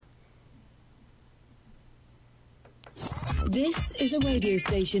This is a radio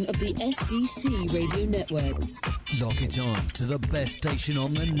station of the SDC Radio Networks. Lock it on to the best station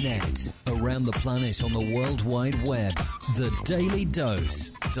on the net, around the planet on the World Wide Web. The Daily Dose.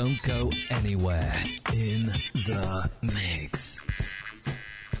 Don't go anywhere. In the mix.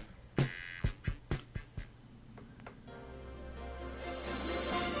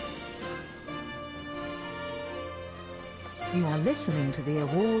 You are listening to the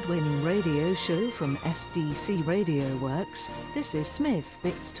award-winning radio show from SDC Radio Works. This is Smith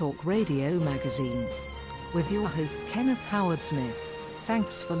Bits Talk Radio Magazine. With your host, Kenneth Howard Smith.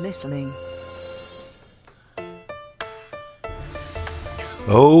 Thanks for listening.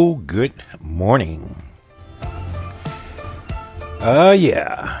 Oh, good morning.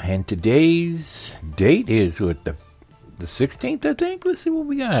 And today's date is what, the 16th, I think? Let's see what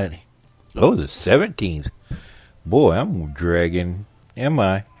we got. Oh, the 17th. Boy, I'm dragging. Am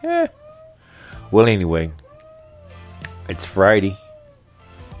I? Well, anyway, it's Friday.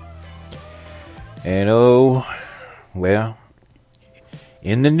 And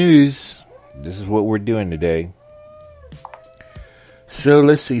in the news, this is what we're doing today. So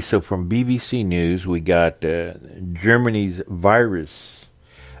let's see. So from BBC News, we got Germany's virus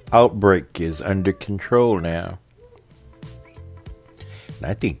outbreak is under control now. And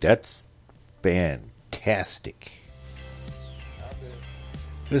I think that's fantastic.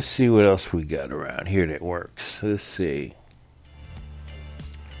 Let's see what else we got around here that works. Let's see.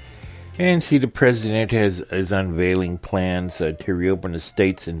 And see, the president is unveiling plans to reopen the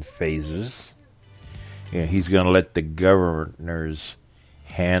states in phases. Yeah, he's going to let the governors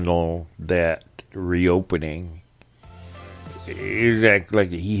handle that reopening. It acts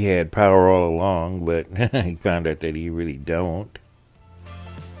like he had power all along, but he found out that he really don't.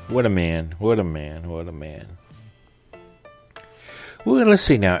 What a man, what a man, what a man. Well, let's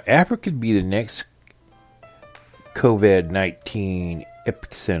see now. Africa could be the next COVID-19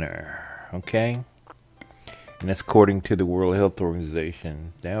 epicenter, okay? And that's according to the World Health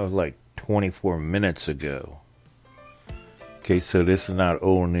Organization. That was like 24 minutes ago. Okay, so this is not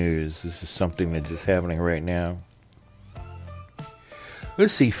old news. This is something that's just happening right now.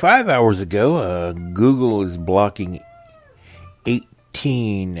 Let's see. 5 hours ago, Google is blocking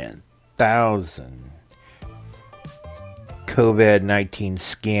 18,000 COVID-19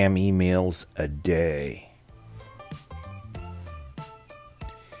 scam emails a day.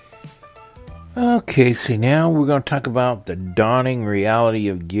 Okay, so now we're going to talk about the dawning reality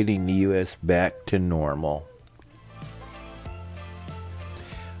of getting the U.S. back to normal.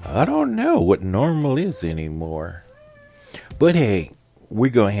 I don't know what normal is anymore. But hey,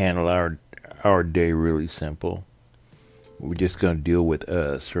 we're going to handle our day really simple. We're just going to deal with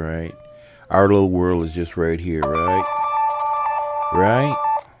us, right? Our little world is just right here, right? Right?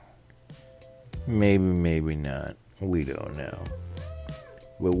 Maybe, maybe not. We don't know.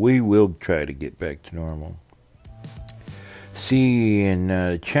 But we will try to get back to normal. See,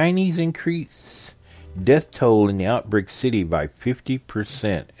 and Chinese increase death toll in the outbreak city by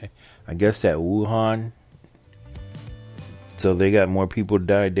 50%. I guess at Wuhan. So they got more people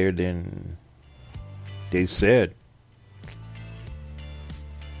died there than they said.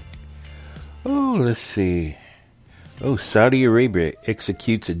 Oh, let's see. Oh, Saudi Arabia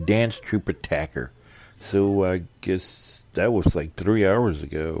executes a dance troupe attacker. So I guess that was like 3 hours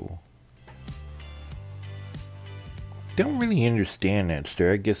ago. Don't really understand that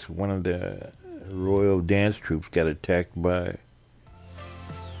story. I guess one of the royal dance troupes got attacked by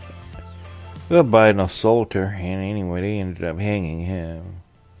an assaulter. And anyway, they ended up hanging him.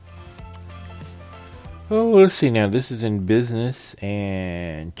 Oh, let's see now. This is in business.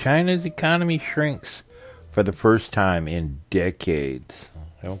 And China's economy shrinks for the first time in decades.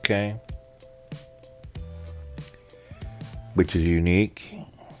 Okay? Which is unique.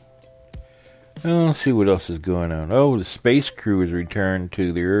 Oh, let's see what else is going on. Oh, the space crew has returned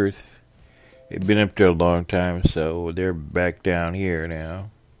to the Earth. They've been up there a long time, so they're back down here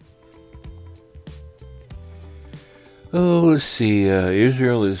now. Oh, let's see.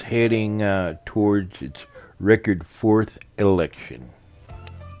 Israel is heading towards its record fourth election.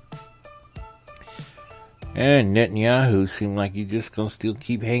 And Netanyahu seemed like he's just going to still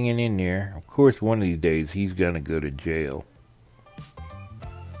keep hanging in there. Of course, one of these days he's going to go to jail.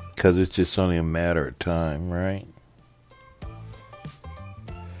 Because it's just only a matter of time, right?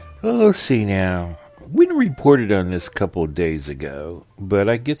 Well, let's see now. We reported on this a couple of days ago, but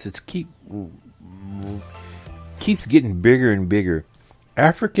I guess it keeps getting bigger and bigger.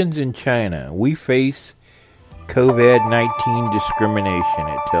 Africans in China, we face COVID-19 discrimination,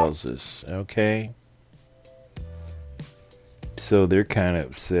 it tells us, okay? So they're kind of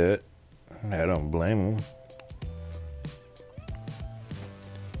upset. I don't blame them.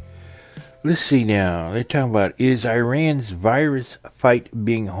 Let's see now. They're talking about, is Iran's virus fight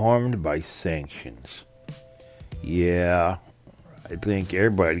being harmed by sanctions? Yeah, I think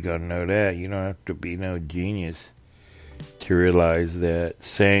everybody's got to know that. You don't have to be no genius to realize that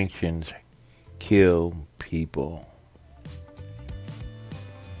sanctions kill people.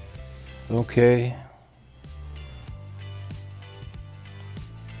 Okay.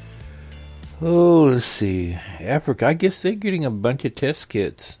 Oh, let's see. Africa, I guess they're getting a bunch of test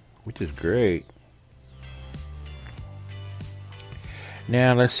kits, which is great.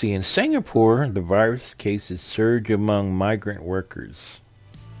 Now, let's see. In Singapore, the virus cases surge among migrant workers.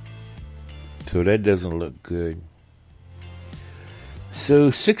 So that doesn't look good.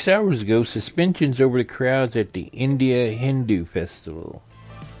 So, 6 hours ago, suspensions over the crowds at the India Hindu Festival.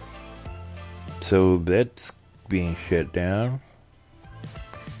 So that's being shut down.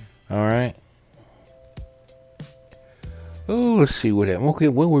 Alright. Oh, let's see what happened. Okay,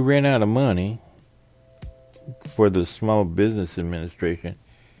 well, we ran out of money for the Small Business Administration.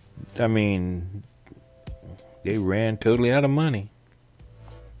 I mean, they ran totally out of money.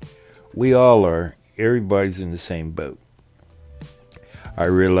 We all are. Everybody's in the same boat. I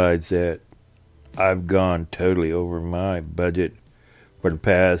realize that I've gone totally over my budget for the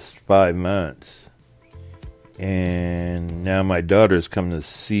past 5 months. And now my daughter's come to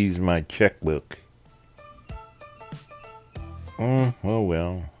seize my checkbook. Oh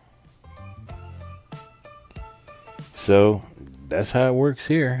well. So, that's how it works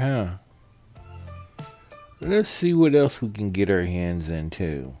here, huh? Let's see what else we can get our hands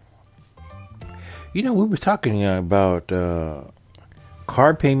into. You know, we were talking about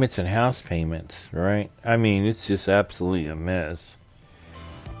car payments and house payments, right? I mean, it's just absolutely a mess.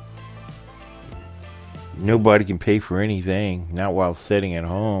 Nobody can pay for anything, not while sitting at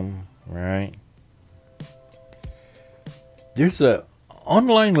home, right? There's a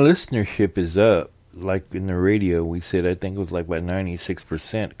online listenership is up, like in the radio. We said, I think it was like about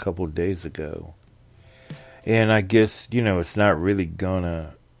 96% a couple of days ago. And I guess, you know, it's not really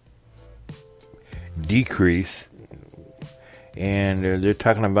gonna decrease. And they're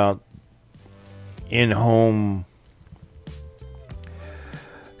talking about in-home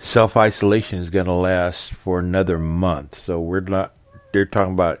self-isolation is going to last for another month. So we're not, they're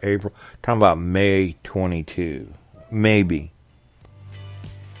talking about May 22. Maybe.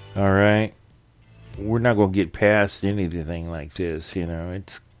 All right. We're not going to get past anything like this, you know.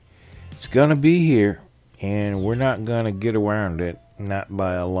 It's going to be here, and we're not going to get around it, not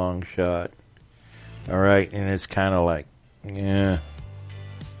by a long shot. All right. And it's kind of like, yeah,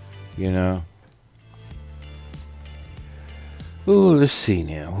 you know. Ooh, let's see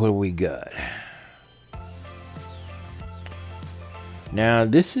now. What do we got? Now,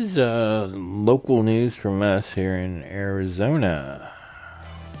 this is local news from us here in Arizona.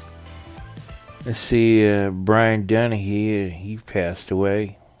 Let's see, Brian Donahue, he passed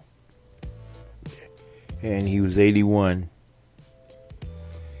away. And he was 81.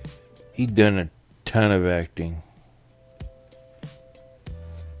 He'd done a ton of acting.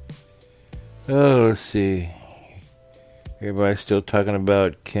 Oh, let's see. Everybody's still talking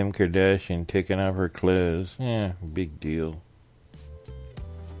about Kim Kardashian taking off her clothes. Yeah, big deal.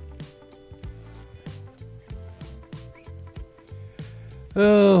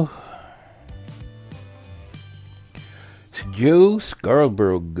 Oh. So Joe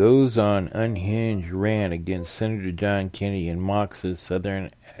Scarborough goes on unhinged rant against Senator John Kennedy and mocks his southern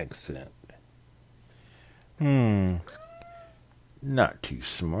accent. Not too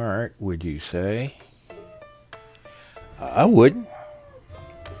smart, would you say? I wouldn't.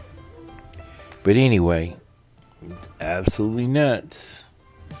 But anyway, absolutely nuts.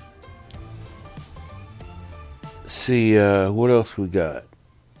 See, what else we got?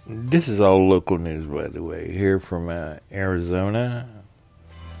 This is all local news, by the way, here from Arizona.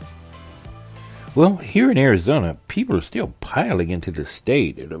 Well, here in Arizona, people are still piling into the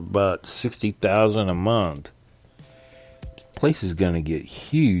state at about 60,000 a month. This place is going to get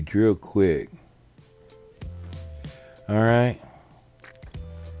huge real quick. Alright.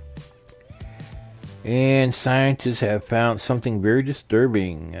 And scientists have found something very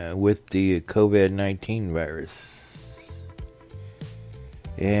disturbing with the COVID-19 virus.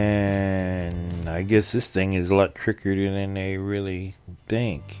 And I guess this thing is a lot trickier than they really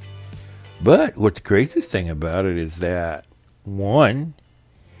think. But what's the craziest thing about it is that, one,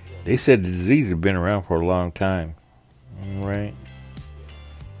 they said the disease has been around for a long time. Right?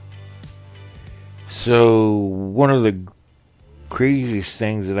 So, one of the craziest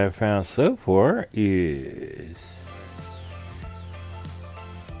things that I found so far is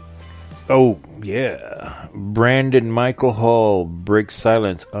Oh, yeah. Brandon Michael Hall breaks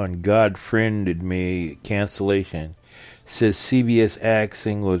silence on God Friended Me cancellation. Says CBS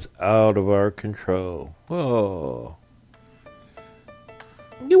axing was out of our control. Oh.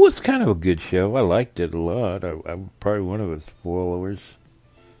 It was kind of a good show. I liked it a lot. I'm probably one of its followers.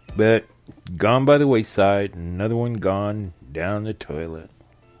 But gone by the wayside. Another one gone down the toilet.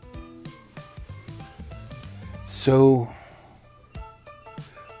 So,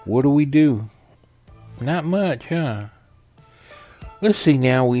 what do? Not much, huh? Let's see,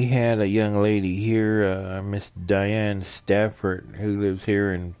 now we had a young lady here, Miss Diane Stafford, who lives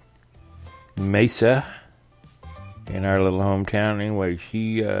here in Mesa, in our little hometown. Anyway,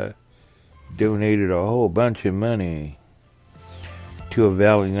 she donated a whole bunch of money to a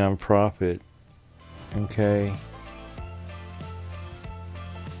Valley nonprofit. Okay.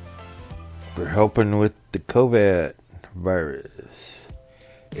 For helping with the COVID virus.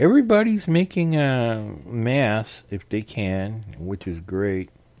 Everybody's making masks if they can, which is great.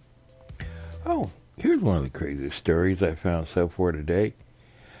 Oh, here's one of the craziest stories I found so far today.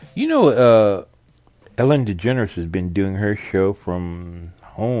 You know, Ellen DeGeneres has been doing her show from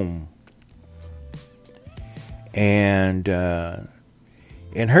home. And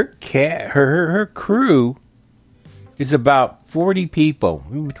her crew is about 40 people,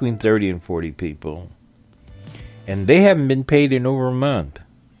 between 30 and 40 people. And they haven't been paid in over a month.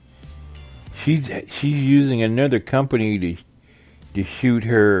 She's using another company to shoot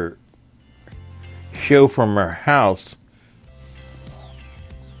her show from her house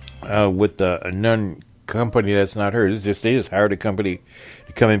with a non company that's not hers. They just hired a company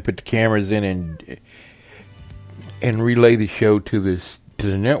to come and put the cameras in and relay the show to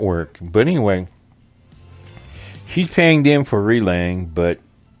the network. But anyway, she's paying them for relaying, but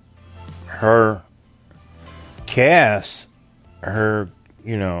her cast, her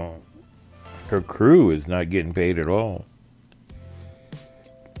crew is not getting paid at all.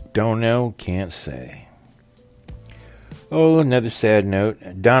 Don't know, can't say. Oh, another sad note.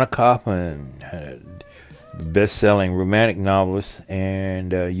 Donna Kaufman, best-selling romantic novelist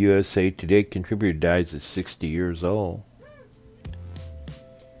and USA Today contributor, dies at 60 years old.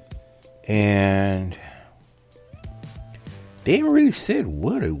 And they haven't really said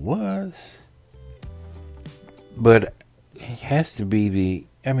what it was. But it has to be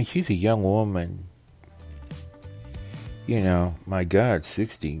she's a young woman. You know, my God,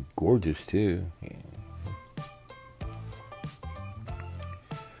 60, gorgeous too. Yeah.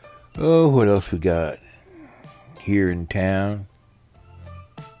 Oh, what else we got here in town?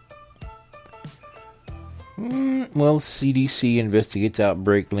 Well, CDC investigates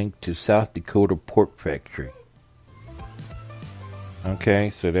outbreak linked to South Dakota pork factory. Okay,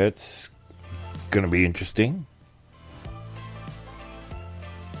 so that's going to be interesting.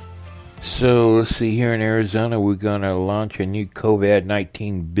 So, let's see, here in Arizona, we're going to launch a new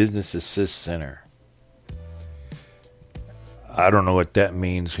COVID-19 Business Assist Center. I don't know what that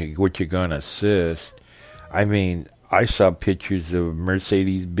means, what you're going to assist. I mean, I saw pictures of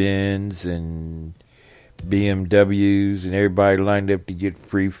Mercedes-Benz and BMWs and everybody lined up to get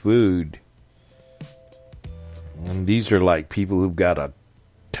free food. And these are like people who've got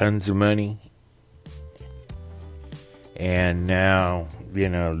tons of money. And now,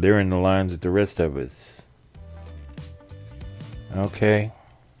 they're in the lines with the rest of us. Okay.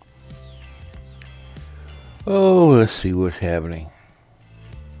 Oh, let's see what's happening.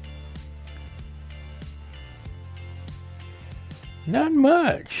 Not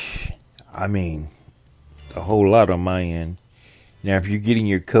much. I mean, a whole lot on my end. Now, if you're getting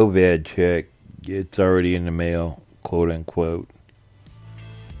your COVID check, it's already in the mail, quote unquote.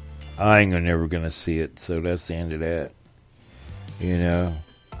 I ain't never gonna see it, so that's the end of that.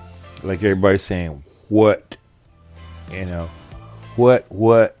 Like everybody's saying, what?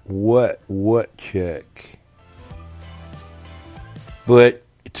 What check? But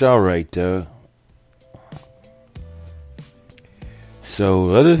it's alright though.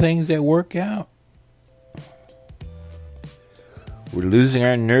 So other things that work out. We're losing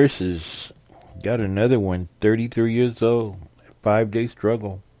our nurses. Got another one, 33 years old. 5-day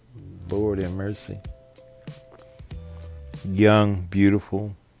struggle. Lord have mercy. Young,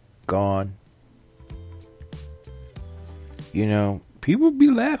 beautiful, gone. People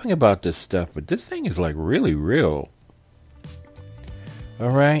be laughing about this stuff, but this thing is like really real.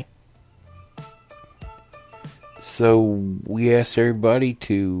 Alright? So we ask everybody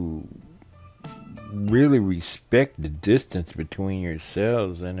to really respect the distance between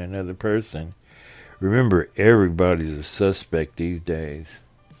yourselves and another person. Remember, everybody's a suspect these days.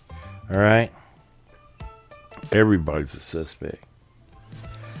 Alright? Everybody's a suspect.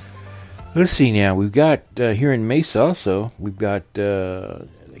 Let's see now. We've got here in Mesa also, we've got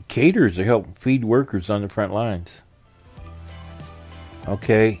caterers that help feed workers on the front lines.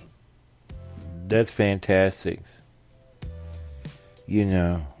 Okay. That's fantastic. You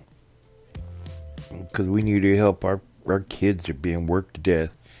know, because we need to help our kids are being worked to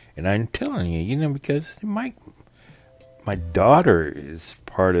death. And I'm telling you, because my daughter is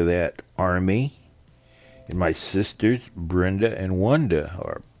part of that army. And my sisters, Brenda and Wanda,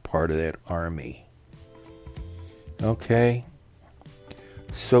 are part of that army. Okay?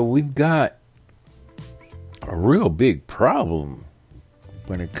 So we've got a real big problem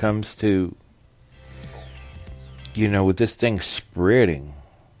when it comes to, with this thing spreading.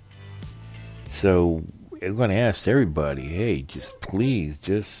 So I'm going to ask everybody, hey, please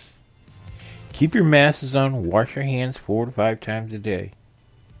keep your masks on, wash your hands 4 to 5 times a day.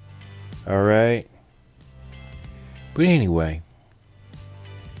 All right? But anyway,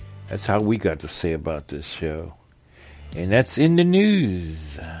 that's how we got to say about this show. And that's in the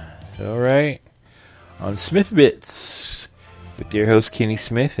news. All right? On Smith Bits with your host, Kenny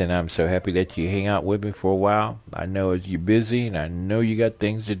Smith. And I'm so happy that you hang out with me for a while. I know you're busy and I know you got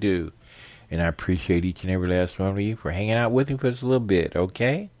things to do. And I appreciate each and every last one of you for hanging out with me for just a little bit,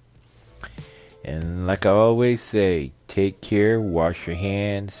 okay? And like I always say, take care, wash your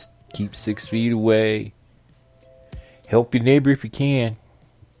hands, keep 6 feet away. Help your neighbor if you can.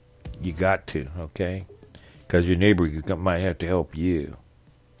 You got to, okay? Because your neighbor might have to help you.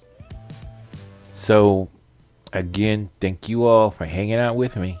 So, again, thank you all for hanging out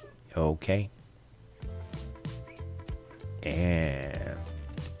with me, okay? And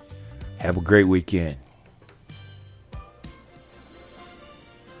have a great weekend.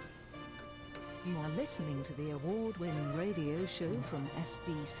 You are listening to the award-winning radio show from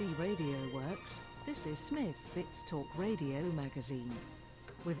SDC Radio Works. This is Smith Bits Talk Radio Magazine.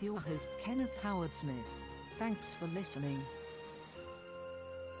 With your host, Kenneth Howard Smith. Thanks for listening.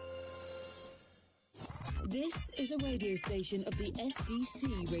 This is a radio station of the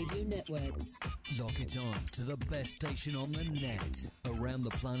SDC Radio Networks. Lock it on to the best station on the net, around the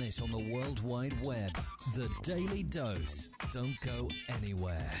planet on the World Wide Web. The Daily Dose. Don't go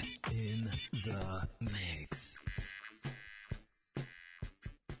anywhere. In the mix.